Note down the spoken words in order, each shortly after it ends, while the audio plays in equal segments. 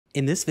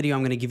In this video,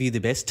 I'm going to give you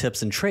the best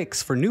tips and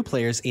tricks for new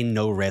players in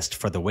No Rest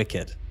for the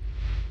Wicked.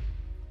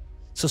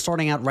 So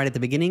starting out right at the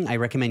beginning, I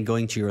recommend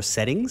going to your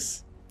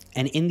settings.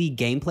 And in the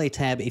gameplay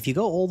tab, if you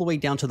go all the way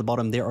down to the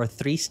bottom, there are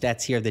 3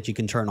 stats here that you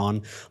can turn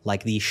on,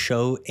 like the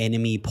show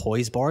enemy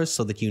poise bars,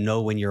 so that you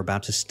know when you're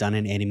about to stun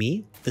an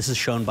enemy. This is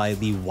shown by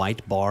the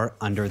white bar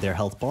under their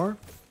health bar.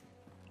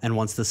 And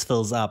once this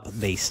fills up,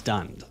 they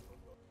stunned.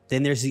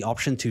 Then there's the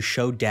option to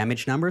show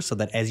damage numbers so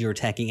that as you're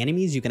attacking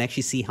enemies, you can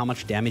actually see how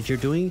much damage you're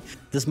doing.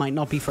 This might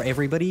not be for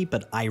everybody,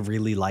 but I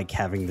really like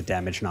having the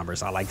damage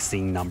numbers. I like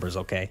seeing numbers,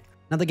 okay?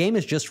 Now the game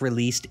is just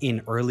released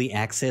in early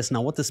access.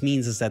 Now what this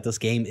means is that this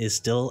game is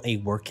still a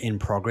work in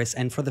progress,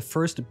 and for the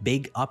first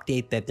big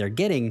update that they're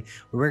getting,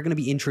 we're going to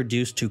be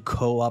introduced to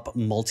co-op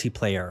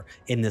multiplayer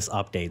in this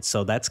update.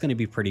 So that's going to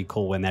be pretty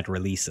cool when that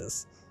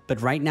releases.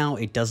 But right now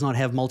it does not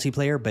have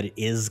multiplayer, but it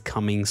is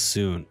coming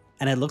soon.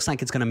 And it looks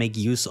like it's going to make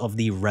use of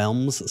the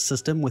realms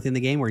system within the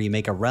game, where you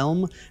make a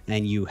realm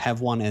and you have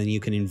one and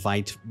you can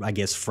invite, I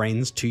guess,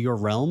 friends to your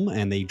realm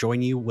and they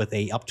join you with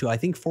a up to, I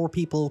think, 4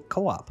 people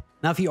co-op.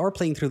 Now, if you are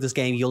playing through this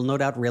game, you'll no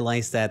doubt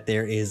realize that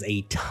there is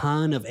a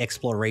ton of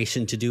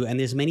exploration to do, and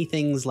there's many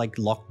things like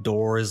locked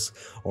doors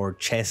or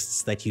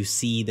chests that you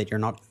see that you're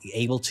not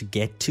able to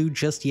get to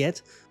just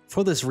yet.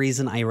 For this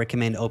reason, I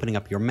recommend opening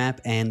up your map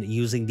and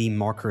using the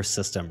marker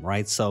system,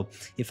 right? So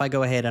if I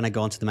go ahead and I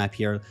go onto the map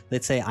here,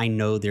 let's say I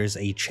know there's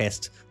a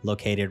chest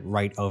located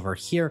right over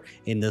here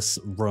in this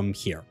room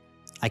here.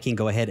 I can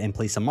go ahead and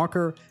place a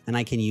marker, and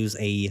I can use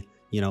a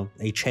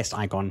chest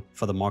icon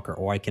for the marker,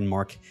 or I can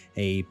mark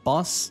a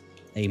boss,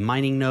 a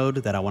mining node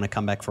that I want to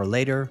come back for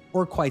later,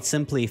 or quite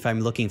simply, if I'm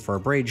looking for a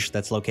bridge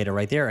that's located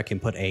right there, I can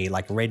put a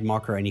red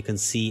marker, and you can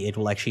see it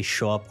will actually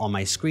show up on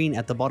my screen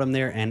at the bottom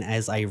there, and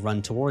as I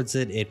run towards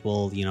it, it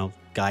will,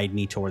 guide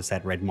me towards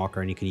that red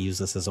marker, and you can use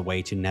this as a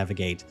way to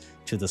navigate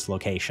to this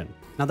location.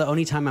 Now, the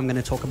only time I'm going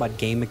to talk about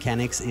game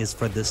mechanics is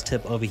for this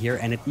tip over here,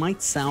 and it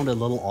might sound a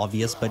little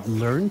obvious, but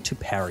learn to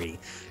parry.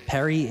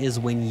 Parry is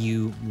when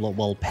you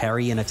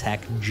parry an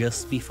attack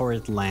just before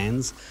it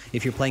lands.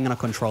 If you're playing on a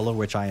controller,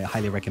 which I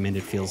highly recommend,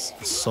 it feels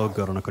so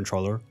good on a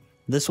controller.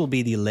 This will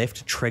be the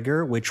left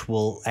trigger, which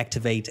will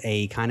activate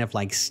a kind of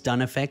like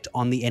stun effect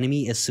on the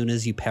enemy as soon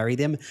as you parry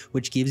them,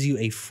 which gives you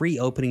a free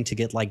opening to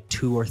get like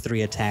 2 or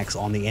 3 attacks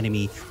on the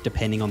enemy,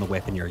 depending on the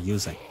weapon you're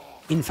using.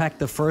 In fact,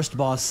 the first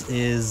boss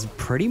is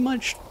pretty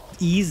much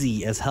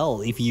easy as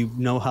hell if you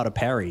know how to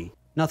parry.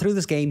 Now, through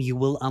this game, you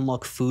will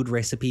unlock food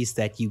recipes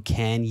that you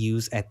can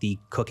use at the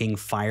cooking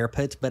fire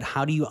pit, but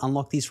how do you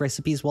unlock these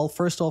recipes? Well,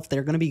 first off,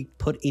 they're going to be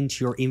put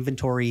into your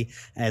inventory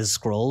as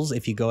scrolls.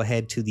 If you go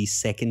ahead to the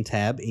second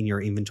tab in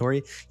your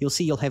inventory, you'll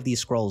see you'll have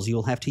these scrolls.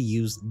 You'll have to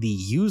use the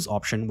use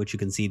option, which you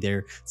can see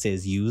there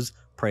says use.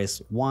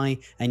 Press Y,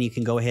 and you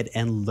can go ahead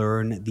and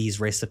learn these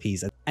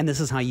recipes. And this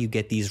is how you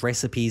get these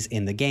recipes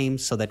in the game,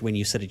 so that when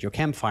you sit at your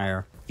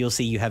campfire, you'll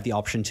see you have the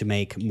option to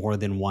make more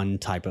than one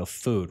type of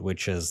food,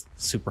 which is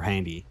super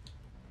handy.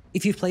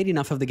 If you've played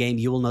enough of the game,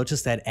 you will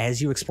notice that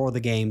as you explore the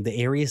game, the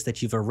areas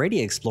that you've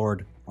already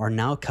explored are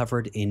now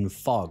covered in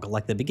fog.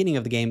 Like the beginning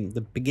of the game,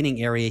 the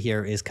beginning area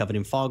here is covered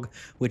in fog,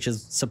 which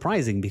is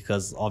surprising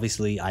because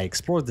obviously I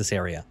explored this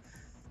area.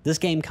 This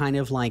game kind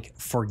of like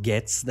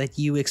forgets that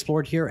you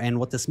explored here, and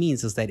what this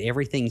means is that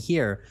everything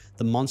here,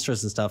 the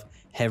monsters and stuff,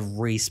 have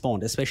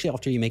respawned, especially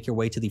after you make your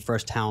way to the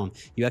first town.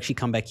 You actually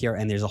come back here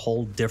and there's a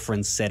whole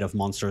different set of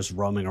monsters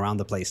roaming around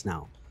the place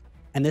now.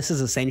 And this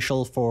is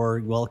essential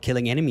for, well,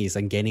 killing enemies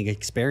and gaining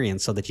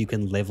experience so that you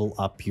can level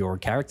up your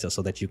character,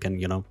 so that you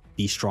can,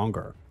 be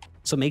stronger.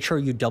 So make sure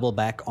you double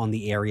back on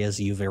the areas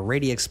you've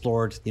already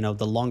explored.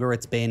 The longer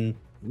it's been,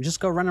 just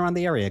go run around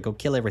the area, go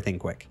kill everything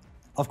quick.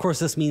 Of course,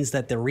 this means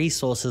that the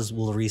resources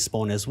will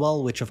respawn as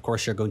well, which of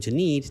course you're going to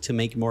need to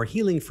make more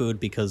healing food,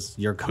 because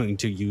you're going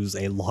to use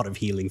a lot of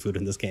healing food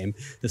in this game,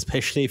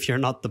 especially if you're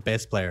not the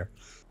best player.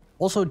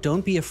 Also,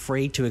 don't be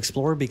afraid to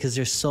explore, because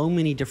there's so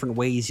many different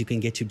ways you can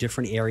get to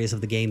different areas of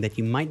the game that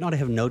you might not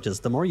have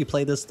noticed. The more you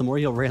play this, the more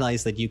you'll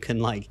realize that you can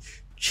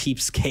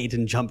cheapskate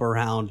and jump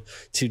around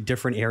to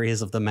different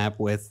areas of the map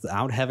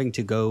without having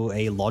to go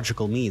a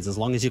logical means. As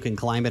long as you can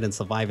climb it and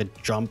survive it,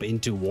 jump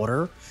into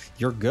water,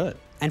 you're good.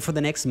 And for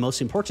the next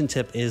most important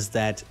tip is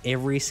that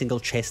every single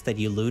chest that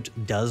you loot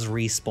does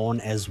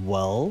respawn as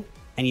well.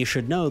 And you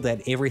should know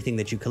that everything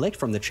that you collect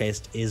from the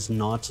chest is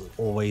not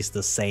always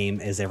the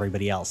same as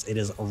everybody else. It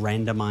is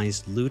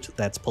randomized loot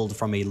that's pulled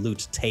from a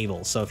loot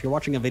table. So if you're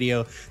watching a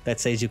video that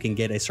says you can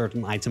get a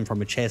certain item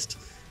from a chest,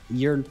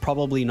 you're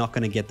probably not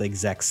going to get the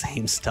exact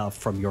same stuff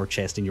from your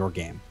chest in your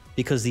game,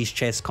 because these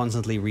chests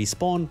constantly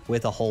respawn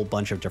with a whole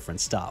bunch of different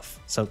stuff.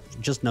 So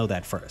just know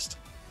that first.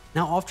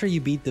 Now, after you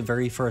beat the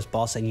very first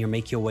boss and you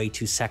make your way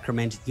to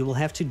Sacrament, you will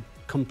have to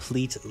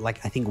complete, I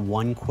think,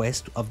 1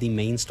 quest of the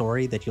main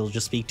story that you'll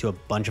just speak to a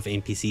bunch of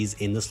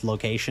NPCs in this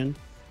location.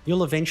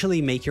 You'll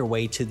eventually make your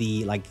way to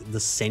the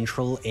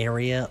central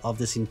area of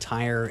this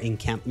entire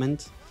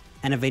encampment.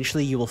 And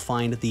eventually you will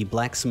find the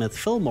blacksmith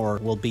Fillmore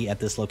will be at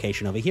this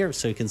location over here.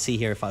 So you can see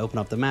here, if I open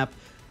up the map,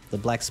 The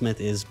blacksmith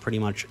is pretty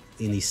much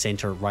in the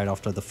center right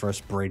after the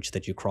first bridge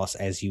that you cross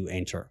as you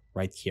enter,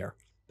 right here.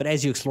 But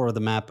as you explore the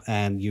map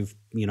and you've,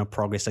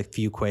 progressed a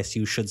few quests,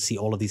 you should see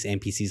all of these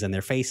NPCs and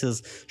their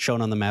faces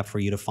shown on the map for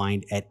you to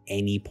find at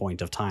any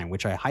point of time,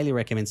 which I highly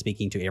recommend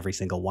speaking to every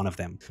single one of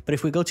them. But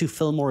if we go to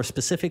Fillmore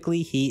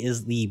specifically, he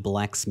is the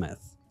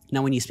blacksmith.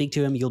 Now, when you speak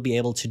to him, you'll be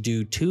able to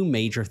do two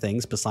major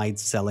things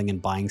besides selling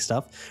and buying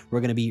stuff. We're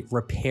going to be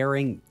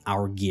repairing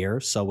our gear.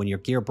 So when your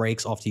gear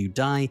breaks after you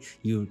die,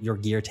 your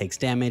gear takes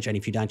damage. And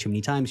if you die too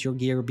many times, your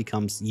gear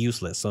becomes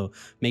useless. So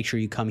make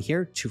sure you come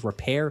here to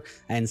repair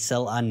and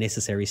sell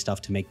unnecessary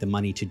stuff to make the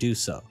money to do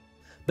so.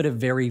 But a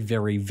very,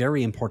 very,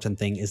 very important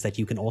thing is that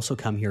you can also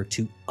come here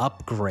to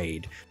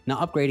upgrade. Now,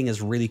 upgrading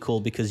is really cool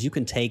because you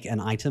can take an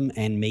item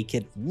and make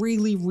it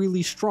really,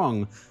 really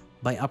strong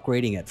by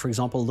upgrading it. For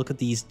example, look at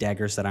these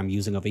daggers that I'm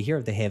using over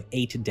here. They have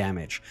 8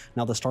 damage.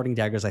 Now the starting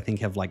daggers I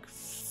think have like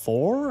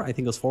 4, I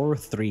think it was 4 or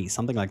 3,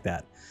 something like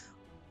that.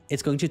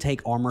 It's going to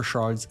take armor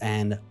shards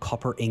and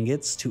copper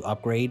ingots to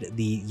upgrade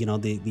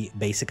the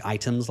basic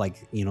items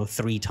like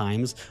 3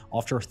 times.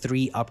 After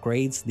 3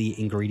 upgrades,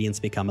 the ingredients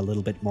become a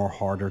little bit more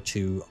harder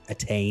to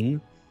attain.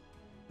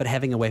 But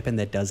having a weapon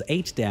that does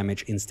 8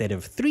 damage instead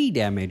of 3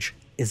 damage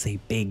is a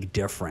big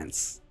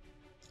difference.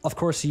 Of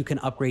course, you can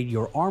upgrade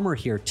your armor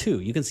here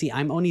too. You can see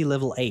I'm only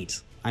level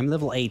 8. I'm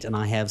level 8 and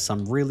I have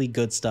some really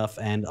good stuff,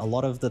 and a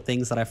lot of the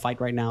things that I fight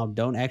right now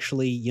don't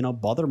actually,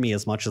 bother me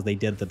as much as they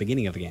did at the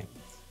beginning of the game.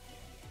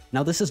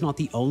 Now, this is not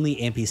the only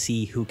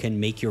NPC who can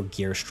make your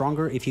gear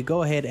stronger. If you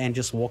go ahead and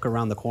just walk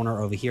around the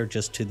corner over here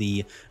just to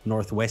the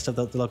northwest of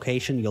the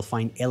location, you'll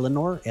find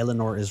Eleanor.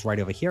 Eleanor is right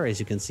over here, as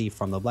you can see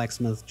from the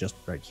blacksmith, just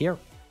right here.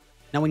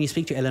 Now, when you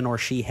speak to Eleanor,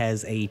 she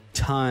has a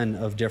ton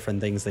of different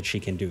things that she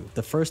can do.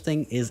 The first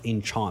thing is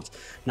enchant.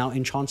 Now,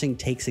 enchanting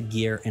takes a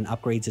gear and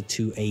upgrades it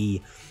to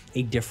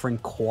a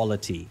different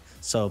quality.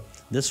 So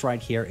this right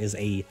here is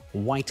a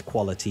white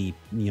quality,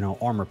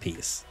 armor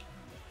piece.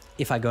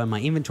 If I go in my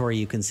inventory,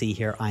 you can see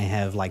here I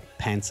have like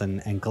pants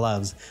and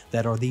gloves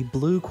that are the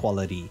blue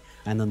quality.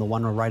 And then the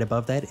one right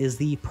above that is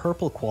the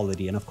purple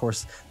quality. And of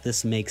course,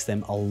 this makes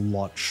them a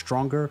lot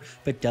stronger,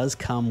 but does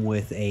come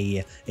with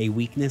a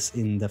weakness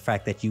in the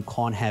fact that you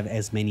can't have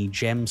as many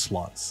gem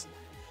slots.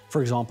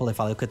 For example,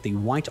 if I look at the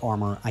white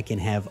armor, I can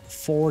have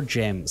 4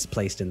 gems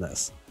placed in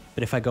this.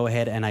 But if I go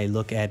ahead and I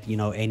look at,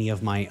 any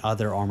of my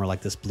other armor,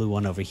 like this blue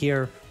one over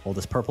here, or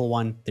this purple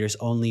one, there's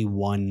only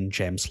 1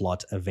 gem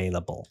slot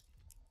available.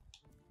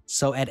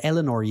 So at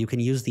Eleanor, you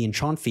can use the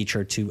enchant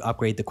feature to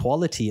upgrade the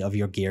quality of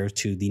your gear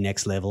to the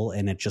next level,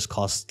 and it just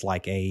costs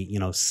like a,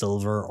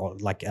 silver or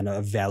like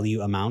a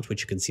value amount,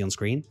 which you can see on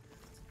screen.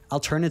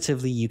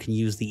 Alternatively, you can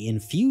use the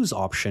infuse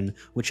option,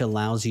 which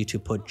allows you to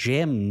put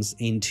gems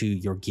into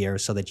your gear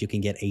so that you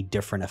can get a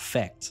different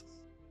effect,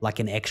 like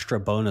an extra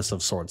bonus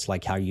of sorts,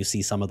 like how you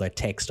see some of the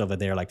text over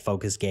there, like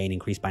focus gain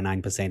increased by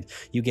 9%.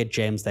 You get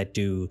gems that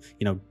do,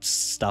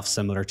 stuff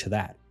similar to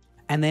that.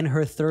 And then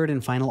her third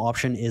and final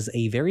option is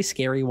a very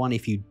scary one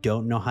if you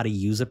don't know how to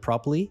use it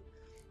properly,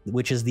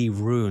 which is the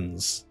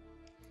runes.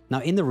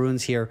 Now in the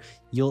runes here,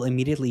 you'll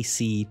immediately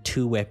see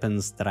 2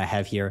 weapons that I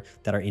have here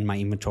that are in my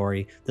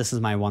inventory. This is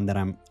my one that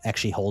I'm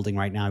actually holding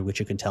right now, which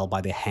you can tell by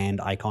the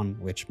hand icon,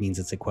 which means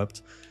it's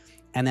equipped.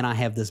 And then I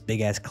have this big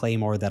ass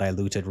claymore that I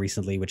looted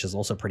recently, which is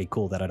also pretty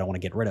cool that I don't want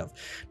to get rid of.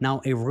 Now,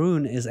 a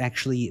rune is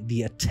actually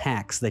the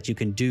attacks that you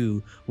can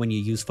do when you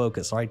use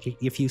focus, right?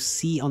 If you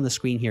see on the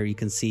screen here, you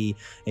can see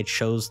it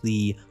shows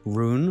the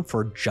rune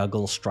for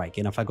juggle strike.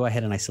 And if I go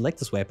ahead and I select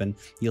this weapon,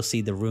 you'll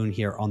see the rune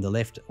here on the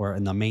left or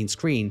in the main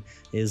screen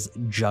is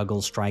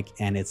juggle strike,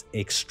 and it's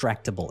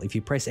extractable. If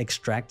you press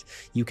extract,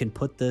 you can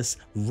put this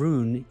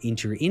rune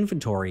into your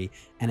inventory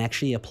and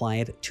actually apply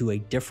it to a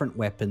different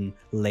weapon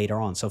later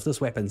on. So if this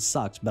weapon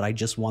sucks, but I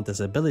just want this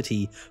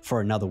ability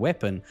for another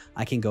weapon,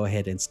 I can go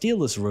ahead and steal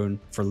this rune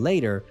for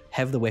later,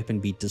 have the weapon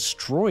be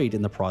destroyed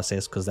in the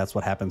process, because that's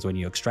what happens when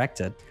you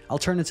extract it.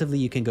 Alternatively,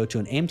 you can go to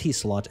an empty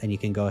slot and you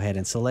can go ahead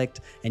and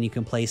select, and you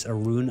can place a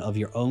rune of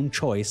your own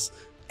choice.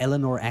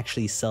 Eleanor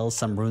actually sells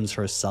some runes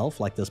herself,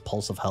 like this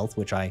Pulse of Health,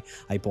 which I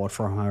bought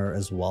from her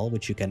as well,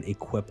 which you can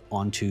equip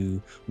onto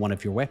one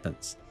of your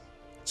weapons.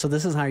 So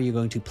this is how you're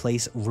going to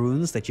place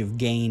runes that you've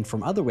gained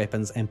from other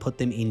weapons and put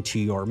them into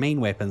your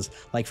main weapons.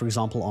 Like for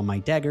example, on my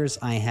daggers,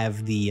 I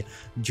have the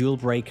Dual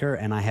Breaker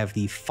and I have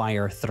the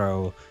Fire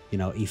Throw,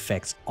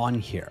 effects on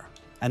here.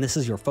 And this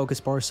is your focus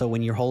bar. So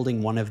when you're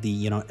holding one of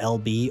the,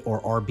 LB or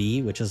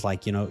RB, which is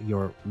like,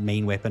 your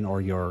main weapon or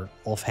your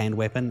offhand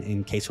weapon,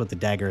 in case with the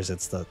daggers,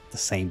 it's the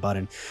same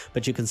button.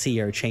 But you can see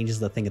here, it changes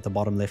the thing at the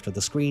bottom left of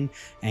the screen,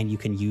 and you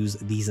can use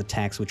these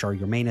attacks, which are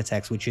your main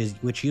attacks, which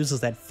uses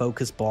that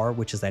focus bar,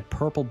 which is that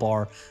purple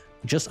bar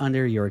just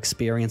under your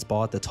experience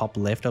bar at the top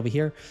left over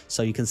here.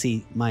 So you can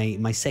see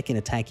my second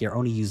attack here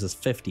only uses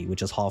 50,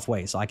 which is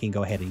halfway. So I can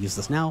go ahead and use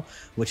this now,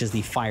 which is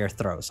the Fire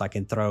Throw. So I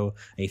can throw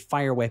a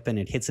fire weapon,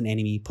 it hits an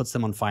enemy, puts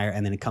them on fire,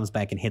 and then it comes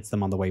back and hits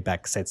them on the way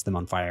back, sets them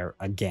on fire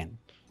again.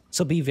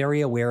 So be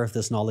very aware of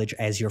this knowledge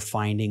as you're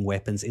finding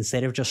weapons.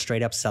 Instead of just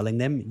straight up selling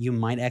them, you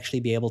might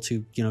actually be able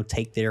to,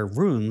 take their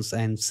runes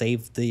and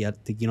save the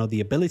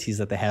abilities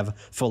that they have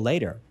for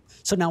later.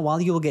 So now, while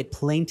you will get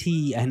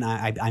plenty, and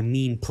I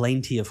mean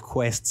plenty of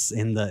quests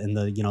in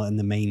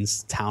the main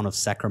town of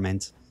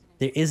Sacrament,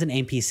 there is an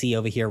NPC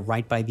over here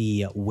right by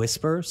the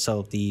Whisper.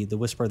 So the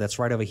Whisper that's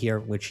right over here,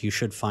 which you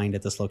should find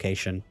at this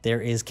location. There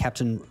is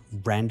Captain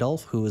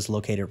Randolph, who is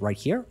located right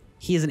here.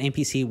 He is an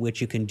NPC which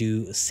you can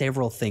do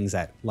several things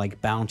at, like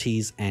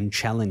bounties and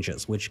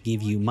challenges, which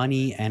give you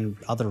money and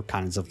other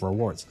kinds of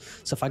rewards.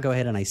 So if I go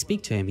ahead and I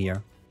speak to him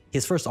here,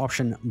 his first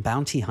option,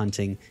 bounty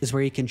hunting, is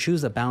where you can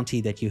choose a bounty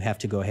that you have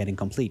to go ahead and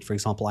complete. For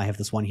example, I have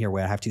this one here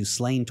where I have to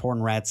slay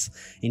torn rats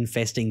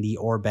infesting the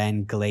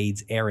Orban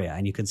Glades area.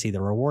 And you can see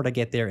the reward I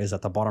get there is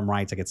at the bottom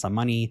right. I get some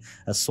money,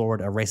 a sword,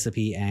 a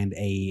recipe, and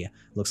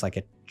looks like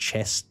a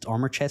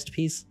armor chest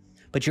piece.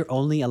 But you're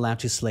only allowed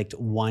to select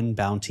one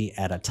bounty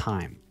at a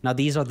time. Now,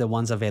 these are the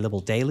ones available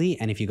daily,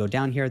 and if you go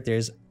down here,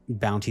 there's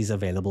bounties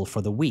available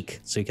for the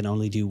week. So you can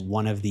only do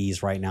one of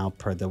these right now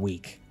per the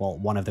week. Well,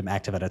 one of them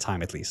active at a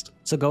time at least.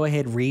 So go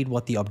ahead, read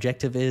what the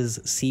objective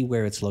is, see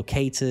where it's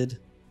located.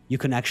 You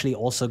can actually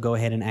also go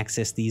ahead and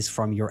access these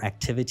from your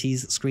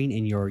activities screen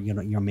in your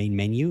main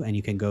menu, and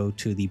you can go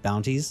to the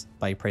bounties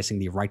by pressing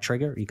the right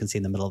trigger. You can see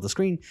in the middle of the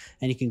screen,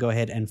 and you can go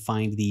ahead and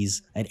find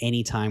these at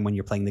any time when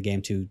you're playing the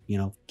game to,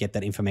 get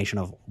that information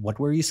of what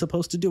were you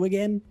supposed to do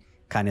again,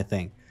 kind of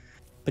thing.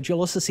 But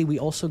you'll also see we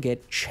also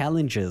get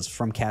challenges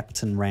from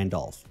Captain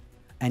Randolph.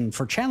 And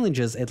for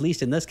challenges, at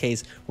least in this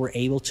case, we're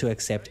able to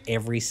accept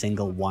every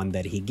single one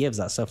that he gives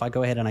us. So if I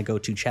go ahead and I go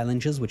to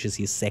challenges, which is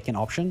his second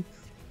option,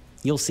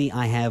 you'll see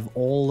I have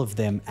all of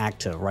them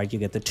active, right? You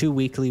get the 2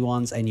 weekly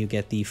ones and you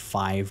get the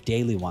 5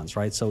 daily ones,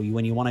 right? So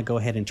when you want to go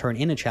ahead and turn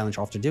in a challenge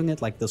after doing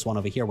it, like this one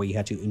over here where you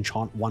had to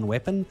enchant one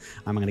weapon,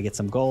 I'm going to get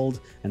some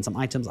gold and some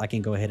items. I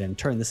can go ahead and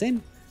turn this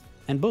in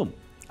and boom,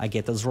 I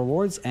get those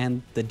rewards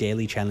and the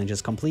daily challenge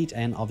is complete.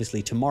 And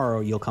obviously tomorrow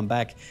you'll come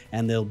back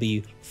and there'll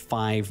be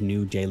 5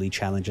 new daily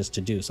challenges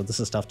to do. So this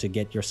is stuff to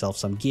get yourself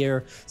some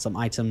gear, some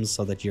items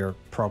so that you're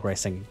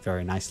progressing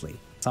very nicely.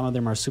 Some of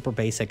them are super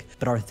basic,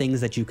 but are things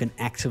that you can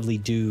actively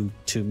do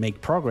to make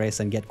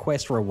progress and get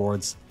quest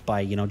rewards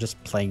by,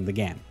 just playing the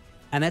game.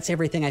 And that's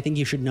everything I think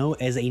you should know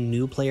as a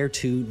new player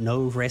to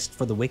No Rest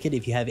for the Wicked.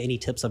 If you have any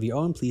tips of your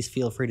own, please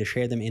feel free to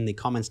share them in the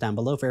comments down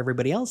below for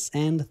everybody else.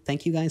 And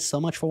thank you guys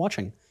so much for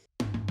watching.